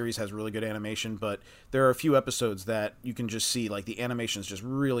whole series has really good animation, but there are a few episodes that you can just see like the animation is just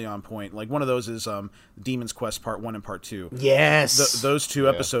really on point. Like one of those is Demon's Quest Part 1 and Part 2. Yes. Those two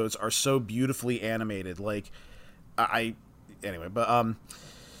episodes are so beautifully animated. Like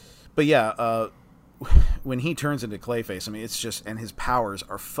when he turns into Clayface, I mean, it's just, and his powers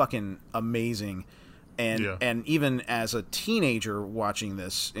are fucking amazing. And even as a teenager watching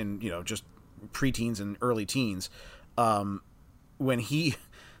this in, just preteens and early teens, when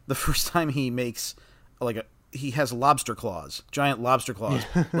the first time he makes he has lobster claws, giant lobster claws,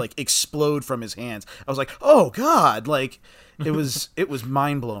 like explode from his hands. I was like, oh God, like it was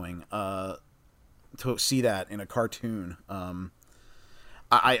mind blowing, to see that in a cartoon. I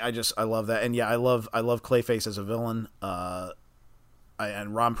love that. And I love Clayface as a villain.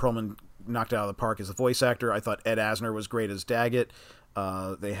 And Ron Perlman knocked it out of the park as a voice actor. I thought Ed Asner was great as Daggett.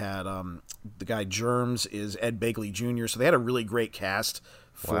 They had the guy Germs is Ed Begley Jr. So they had a really great cast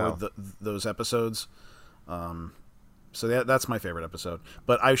for those episodes. So that's my favorite episode.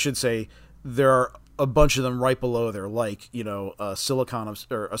 But I should say there are a bunch of them right below there, like Silicon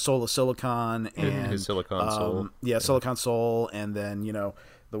or A Soul of Silicon and his Silicon Soul. Silicon Soul, and then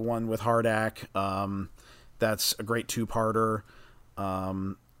the one with Hardak. That's a great two-parter.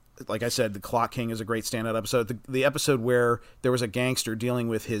 Like I said, The Clock King is a great standout episode. The episode where there was a gangster dealing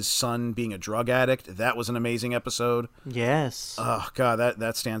with his son being a drug addict, that was an amazing episode. Yes. Oh God,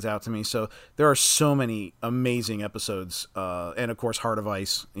 that stands out to me. So there are so many amazing episodes, and of course Heart of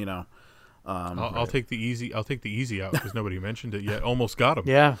Ice. I'll take the easy out because nobody mentioned it yet. Almost got him.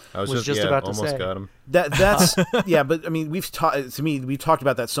 Yeah, I was just about to say. Almost got him. That's but I mean we've talked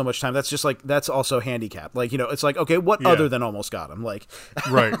about that so much time. That's just like that's also handicap. Like it's like okay, what other than almost got him? Like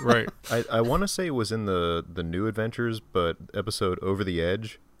right. I want to say it was in the New Adventures, but episode Over the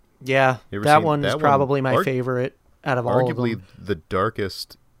Edge. Yeah, that one is probably my favorite out of all of them. Arguably the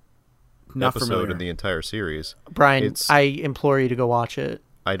darkest episode in the entire series. Brian, I implore you to go watch it.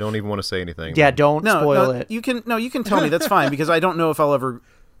 I don't even want to say anything. Yeah, don't spoil it. You can tell me, that's fine, because I don't know if I'll ever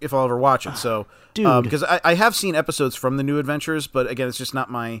watch it. So, dude, because I have seen episodes from the New Adventures, but again, it's just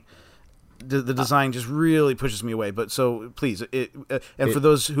not my. The design just really pushes me away. But so please, for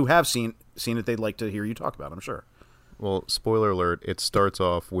those who have seen it, they'd like to hear you talk about it, I'm sure. Well, spoiler alert! It starts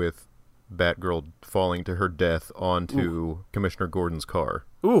off with Batgirl falling to her death onto Commissioner Gordon's car.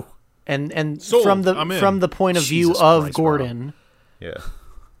 Ooh, and Sold. from the point of view of Christ, Gordon. Wow. Yeah.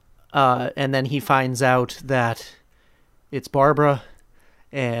 And then he finds out that it's Barbara,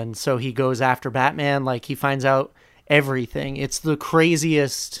 and so he goes after Batman. Like, he finds out everything. It's the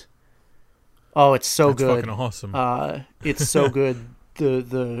craziest. Oh, it's so good. That's fucking awesome. It's so good,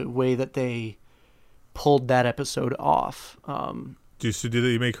 the way that they pulled that episode off. Did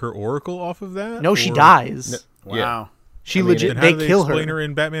they make her Oracle off of that? No, she dies. Wow. Yeah. She legit. They kill her. Explain her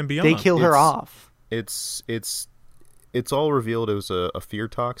in Batman Beyond. They kill her off. It's all revealed it was a fear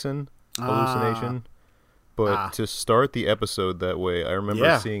toxin hallucination, But to start the episode that way, I remember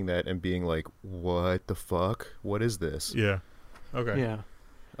Yeah. seeing that and being like, "What the fuck? What is this?" Yeah. Okay. Yeah.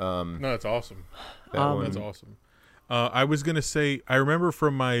 No, that's awesome. That one- That's awesome. I was gonna say, I remember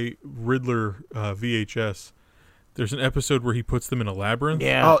from my Riddler VHS, there's an episode where he puts them in a labyrinth.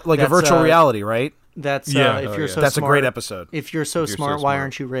 Yeah. Oh, like a That's, virtual reality, right? That's Yeah. if Oh, you're yeah. so That's smart. a great episode. If you're so If you're so smart, why smart.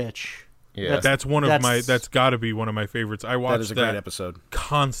 aren't you rich? Yeah. That's one of That's- my. That's got to be one of my favorites. I watched That is a great episode.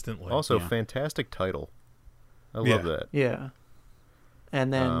 constantly. Also, Yeah. fantastic title. I love Yeah. that. Yeah.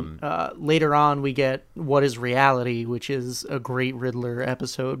 And then later on, we get What is Reality, which is a great Riddler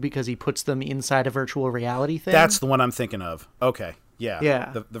episode because he puts them inside a virtual reality thing. That's the one I'm thinking of. Okay. Yeah.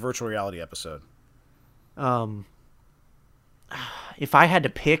 Yeah. The virtual reality episode. If I had to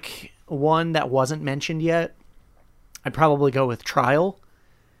pick one that wasn't mentioned yet, I'd probably go with Trial,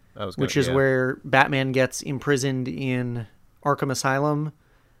 I was gonna, which is yeah. where Batman gets imprisoned in Arkham Asylum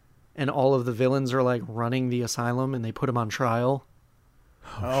and all of the villains are like running the asylum and they put him on trial.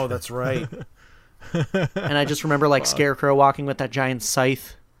 Oh, that's right. And I just remember like Scarecrow walking with that giant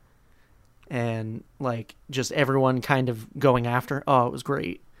scythe and like just everyone kind of going after. Oh, it was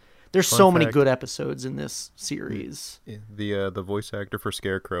great. There's Fun so many fact. good episodes in this series. The voice actor for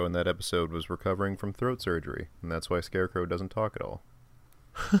Scarecrow in that episode was recovering from throat surgery, and that's why Scarecrow doesn't talk at all.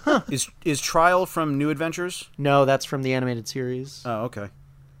 Is Trial from New Adventures? No, that's from the animated series. Oh, okay.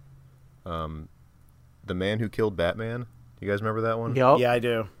 The Man Who Killed Batman. You guys remember that one? Yup. Yeah, I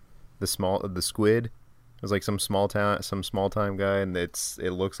do. The squid. It was like some small time guy, and it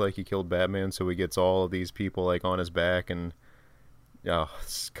looks like he killed Batman, so he gets all of these people like on his back, and God,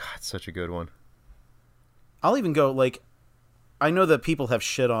 such a good one. I'll even go like, I know that people have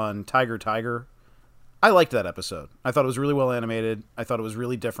shit on Tiger. I liked that episode. I thought it was really well animated. I thought it was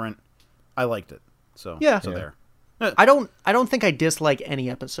really different. I liked it. So Yeah. So Yeah. there. I don't think I dislike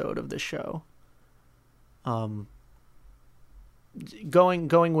any episode of this show.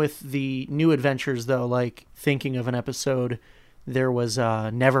 Going with the New Adventures though, like thinking of an episode, there was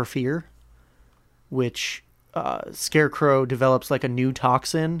Never Fear, which Scarecrow develops like a new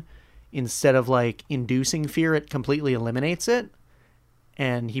toxin. Instead of like inducing fear, it completely eliminates it,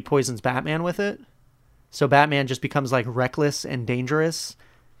 and he poisons Batman with it. So Batman just becomes like reckless and dangerous.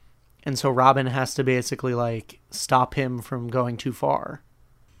 And so Robin has to basically like stop him from going too far.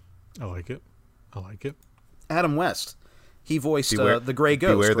 I like it. Adam West. He voiced Beware- the Gray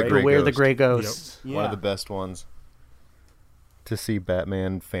Ghost. Beware the right? Gray Beware the Ghost. Gray Ghost. Yeah. One of the best ones. To see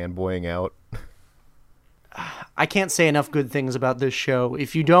Batman fanboying out. I can't say enough good things about this show.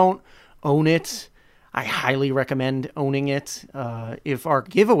 If you don't own it, I highly recommend owning it. If our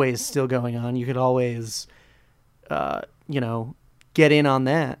giveaway is still going on, you could always, get in on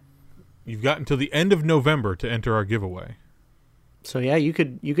that. You've got until the end of November to enter our giveaway So yeah, you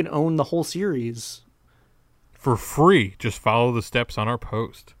could own the whole series. for free. Just follow the steps on our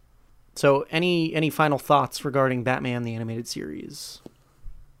post. So any final thoughts regarding Batman the Animated Series?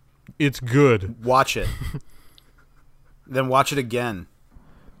 It's good. Watch it. Then watch it again.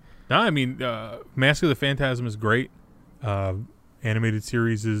 No, I mean, Mask of the Phantasm is great. Animated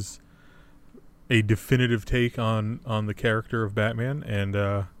series is a definitive take on the character of Batman, and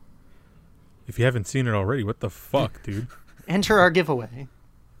if you haven't seen it already, what the fuck, dude? Enter our giveaway.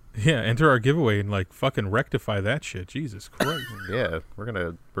 Yeah, enter our giveaway and like fucking rectify that shit. Jesus Christ. Yeah,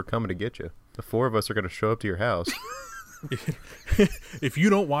 we're coming to get you. The four of us are gonna show up to your house. If you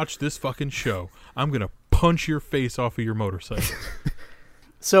don't watch this fucking show, I'm gonna punch your face off of your motorcycle.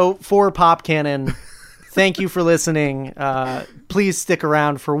 So for Pop Cannon, thank you for listening. Please stick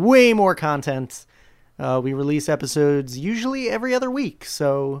around for way more content. We release episodes usually every other week,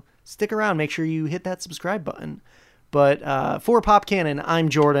 so stick around. Make sure you hit that subscribe button. But for Pop Cannon, I'm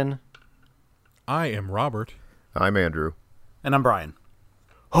Jordan. I am Robert. I'm Andrew. And I'm Brian.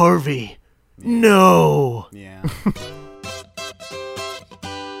 Harvey, no. Yeah.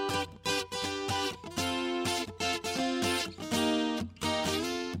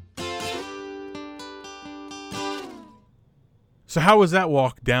 So how was that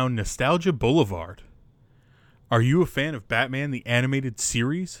walk down Nostalgia Boulevard? Are you a fan of Batman the Animated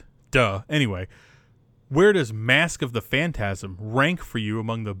Series? Duh. Anyway, where does Mask of the Phantasm rank for you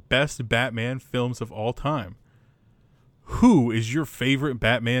among the best Batman films of all time? Who is your favorite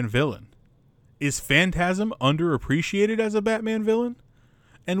Batman villain? Is Phantasm underappreciated as a Batman villain?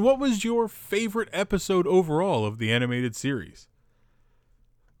 And what was your favorite episode overall of the animated series?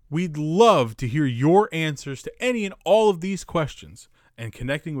 We'd love to hear your answers to any and all of these questions, and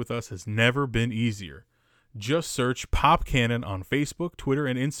connecting with us has never been easier. Just search Pop Cannon on Facebook, Twitter,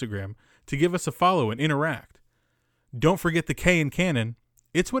 and Instagram to give us a follow and interact. Don't forget the K in Canon.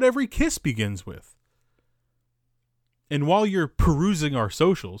 It's what every kiss begins with. And while you're perusing our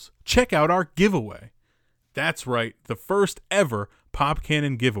socials, check out our giveaway. That's right, the first ever Pop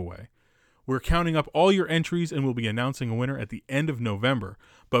Cannon giveaway. We're counting up all your entries and we'll be announcing a winner at the end of November.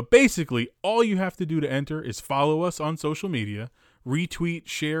 But basically, all you have to do to enter is follow us on social media, retweet,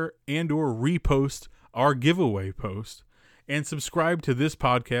 share, and or repost our giveaway post, and subscribe to this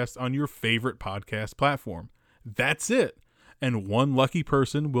podcast on your favorite podcast platform. That's it. And one lucky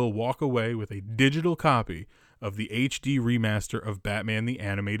person will walk away with a digital copy of the HD remaster of Batman the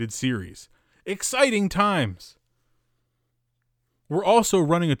Animated Series. Exciting times! We're also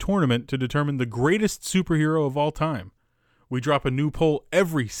running a tournament to determine the greatest superhero of all time. We drop a new poll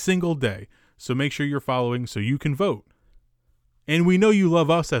every single day, so make sure you're following so you can vote. And we know you love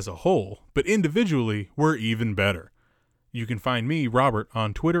us as a whole, but individually, we're even better. You can find me, Robert,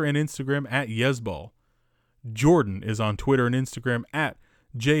 on Twitter and Instagram at Yesball. Jordan is on Twitter and Instagram at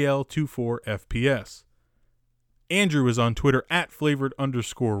JL24FPS. Andrew is on Twitter at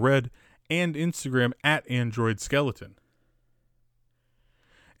flavored_red and Instagram at Android Skeleton.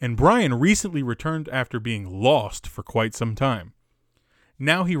 And Brian recently returned after being lost for quite some time.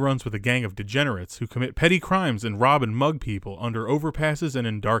 Now he runs with a gang of degenerates who commit petty crimes and rob and mug people under overpasses and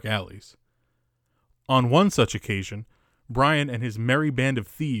in dark alleys. On one such occasion, Brian and his merry band of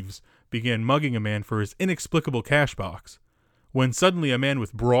thieves began mugging a man for his inexplicable cash box, when suddenly a man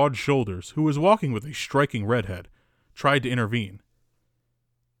with broad shoulders, who was walking with a striking redhead, tried to intervene.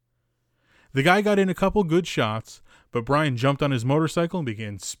 The guy got in a couple good shots, but Brian jumped on his motorcycle and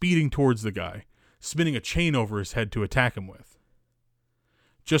began speeding towards the guy, spinning a chain over his head to attack him with.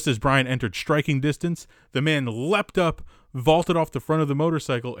 Just as Brian entered striking distance, the man leapt up, vaulted off the front of the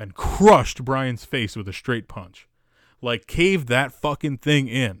motorcycle, and crushed Brian's face with a straight punch. Like, caved that fucking thing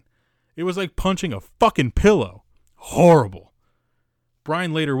in. It was like punching a fucking pillow. Horrible.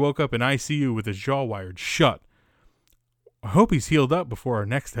 Brian later woke up in ICU with his jaw wired shut. I hope he's healed up before our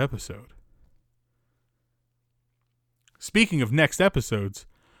next episode. Speaking of next episodes,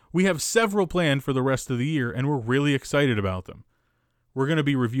 we have several planned for the rest of the year, and we're really excited about them. We're going to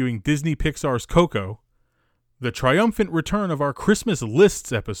be reviewing Disney Pixar's Coco, the triumphant return of our Christmas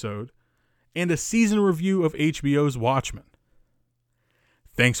Lists episode, and a season review of HBO's Watchmen.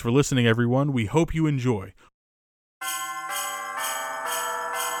 Thanks for listening, everyone. We hope you enjoy